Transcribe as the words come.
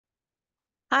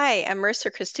Hi, I'm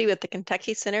Myrisa Christy with the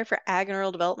Kentucky Center for Ag and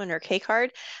Rural Development, or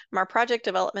KCARD. I'm our project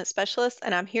development specialist,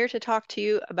 and I'm here to talk to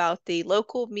you about the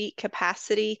local meat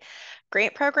capacity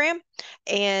grant program.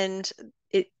 And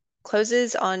it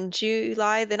closes on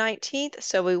July the 19th,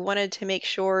 so we wanted to make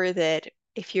sure that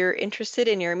if you're interested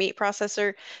in your meat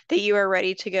processor, that you are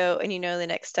ready to go and you know the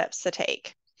next steps to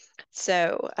take.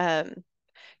 So,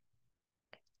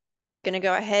 going to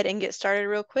go ahead and get started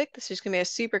real quick. This is going to be a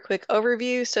super quick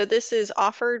overview. So this is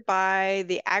offered by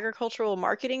the Agricultural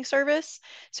Marketing Service.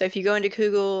 So if you go into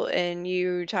Google and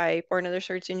you type, or another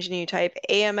search engine, you type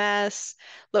AMS,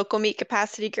 Local Meat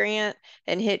Capacity Grant,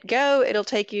 and hit go, it'll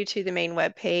take you to the main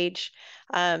web page.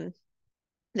 There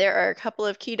are a couple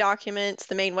of key documents,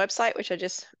 the main website, which I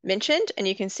just mentioned, and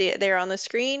you can see it there on the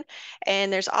screen.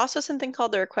 And there's also something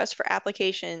called the request for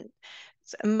application.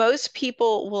 Most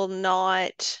people will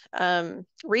not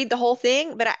read the whole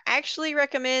thing, but I actually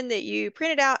recommend that you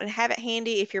print it out and have it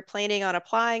handy if you're planning on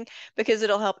applying because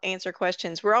it'll help answer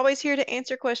questions. We're always here to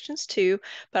answer questions too,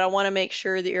 but I want to make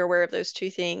sure that you're aware of those two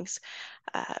things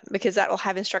because that will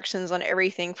have instructions on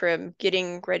everything from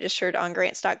getting registered on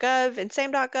grants.gov and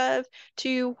sam.gov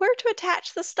to where to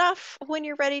attach the stuff when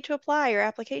you're ready to apply your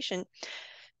application.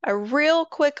 A real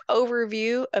quick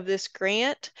overview of this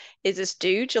grant is it's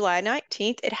due July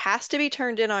 19th. It has to be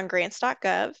turned in on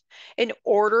grants.gov. In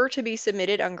order to be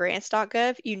submitted on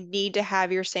grants.gov, you need to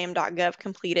have your sam.gov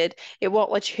completed. It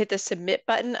won't let you hit the submit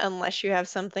button unless you have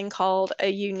something called a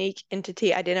unique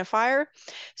entity identifier.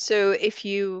 So if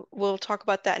you, we'll talk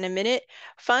about that in a minute.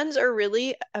 Funds are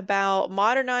really about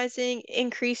modernizing,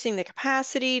 increasing the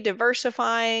capacity,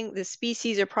 diversifying the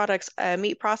species or products a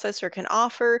meat processor can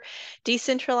offer,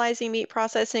 decentralizing meat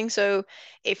processing. So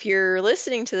if you're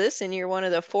listening to this and you're one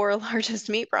of the four largest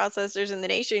meat processors in the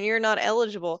nation, you're not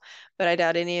eligible, but I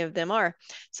doubt any of them are.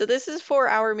 So this is for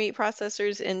our meat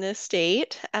processors in this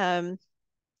state.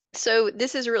 So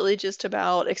this is really just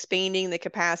about expanding the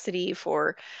capacity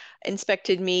for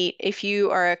inspected meat. If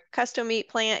you are a custom meat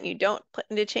plant and you don't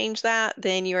plan to change that,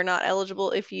 then you are not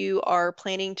eligible. If you are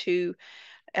planning to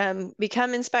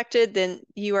become inspected, then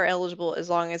you are eligible as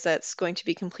long as that's going to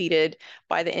be completed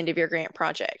by the end of your grant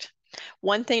project.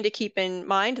 One thing to keep in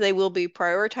mind, they will be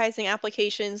prioritizing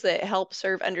applications that help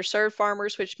serve underserved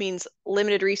farmers, which means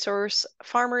limited resource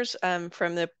farmers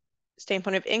from the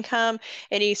standpoint of income,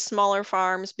 any smaller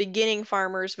farms, beginning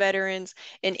farmers, veterans,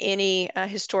 and any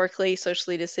historically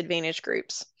socially disadvantaged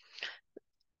groups.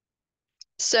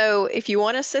 So if you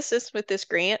want to assist us with this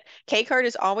grant, KCARD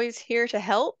is always here to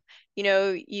help. You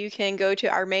know, you can go to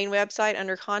our main website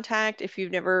under contact if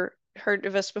you've never heard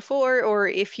of us before, or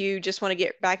if you just want to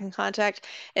get back in contact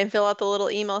and fill out the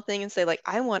little email thing and say, like,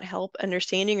 I want help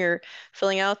understanding or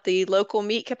filling out the local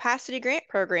meat capacity grant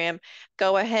program,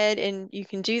 go ahead and you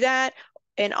can do that.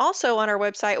 And also on our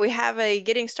website, we have a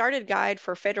getting started guide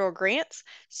for federal grants.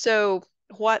 So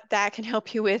what that can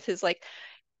help you with is like,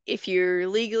 if you're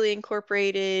legally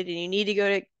incorporated and you need to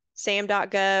go to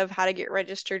sam.gov, how to get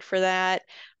registered for that.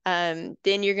 Then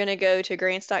you're going to go to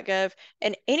grants.gov,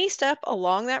 and any step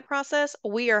along that process,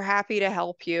 we are happy to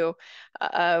help you.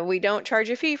 We don't charge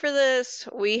a fee for this.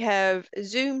 We have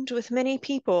Zoomed with many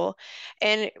people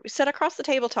and sat across the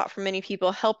tabletop for many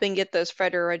people helping get those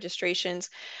federal registrations.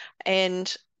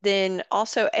 And then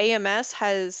also AMS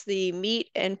has the Meat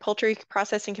and Poultry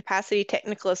Processing Capacity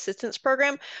Technical Assistance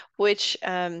Program, which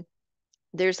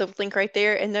there's a link right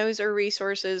there, and those are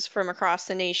resources from across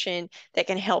the nation that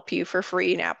can help you for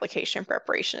free in application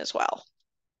preparation as well.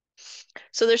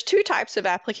 So there's two types of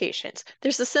applications.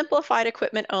 There's the simplified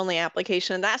equipment only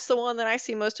application, and that's the one that I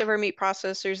see most of our meat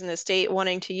processors in the state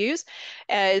wanting to use.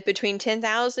 Between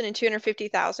 $10,000 and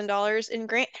 $250,000 in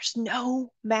grant, there's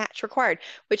no match required,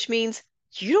 which means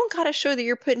you don't got to show that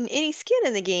you're putting any skin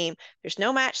in the game. There's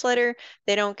no match letter.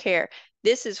 They don't care.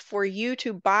 This is for you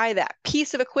to buy that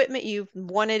piece of equipment you've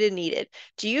wanted and needed.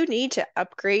 Do you need to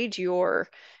upgrade your,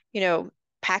 you know,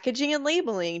 packaging and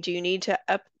labeling? Do you need to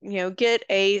get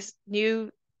a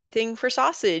new thing for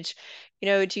sausage?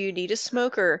 Do you need a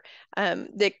smoker?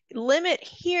 The limit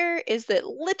here is that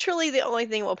literally the only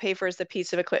thing we'll pay for is the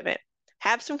piece of equipment.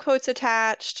 Have some quotes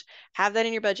attached, have that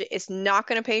in your budget. It's not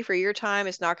going to pay for your time.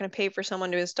 It's not going to pay for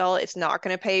someone to install it. It's not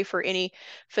going to pay for any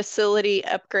facility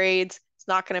upgrades. It's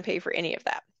not going to pay for any of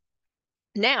that.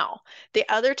 Now, the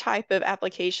other type of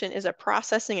application is a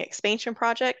processing expansion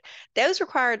project. Those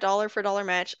require a dollar for dollar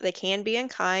match. They can be in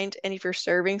kind, and if you're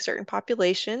serving certain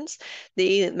populations,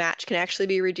 the match can actually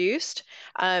be reduced.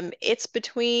 It's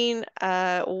between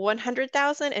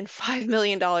 $100,000 and $5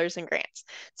 million in grants,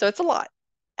 so it's a lot.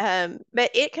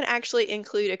 But it can actually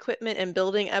include equipment and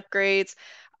building upgrades.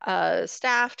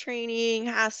 staff training,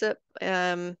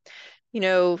 HACCP, you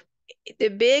know, the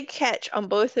big catch on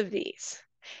both of these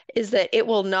is that it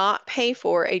will not pay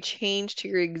for a change to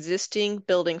your existing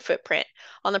building footprint.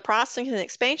 On the processing and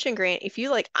expansion grant, if you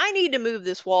like, I need to move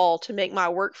this wall to make my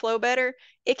workflow better,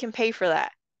 it can pay for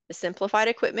that. The simplified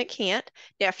equipment can't.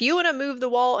 Now, if you want to move the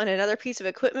wall and another piece of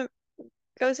equipment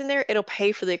goes in there, it'll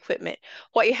pay for the equipment.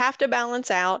 What you have to balance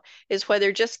out is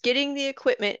whether just getting the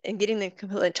equipment and getting the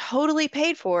equipment totally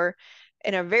paid for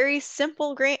in a very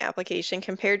simple grant application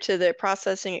compared to the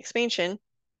processing expansion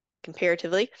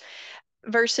comparatively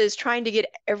versus trying to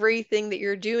get everything that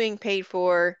you're doing paid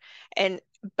for and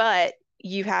but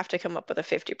you have to come up with a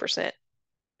 50%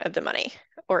 of the money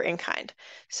or in kind.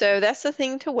 So that's the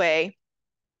thing to weigh.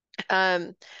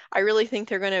 I really think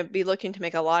they're going to be looking to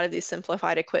make a lot of these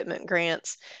simplified equipment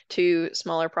grants to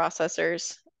smaller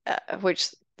processors,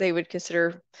 which they would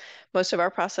consider most of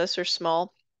our processors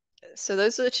small. So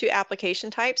those are the two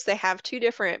application types. They have two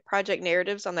different project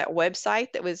narratives on that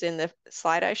website that was in the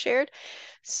slide I shared.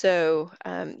 So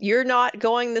you're not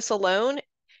going this alone.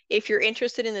 If you're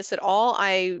interested in this at all,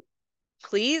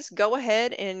 please go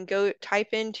ahead and go type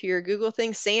into your Google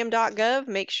thing, sam.gov.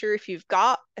 Make sure if you've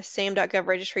got a sam.gov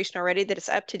registration already that it's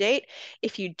up to date.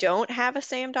 If you don't have a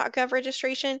sam.gov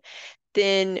registration,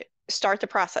 then start the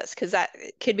process because that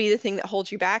could be the thing that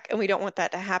holds you back, and we don't want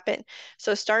that to happen.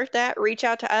 So start that, reach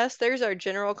out to us. There's our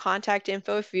general contact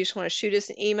info if you just want to shoot us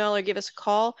an email or give us a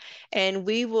call, and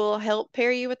we will help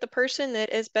pair you with the person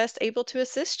that is best able to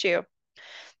assist you.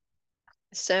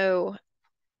 So,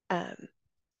 um,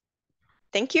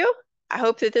 thank you. I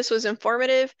hope that this was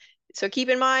informative. So keep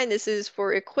in mind, this is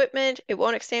for equipment. It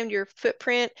won't extend your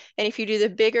footprint. And if you do the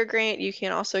bigger grant, you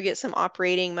can also get some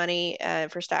operating money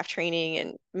for staff training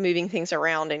and moving things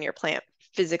around in your plant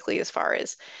physically as far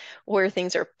as where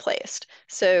things are placed.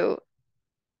 So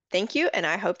thank you, and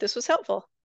I hope this was helpful.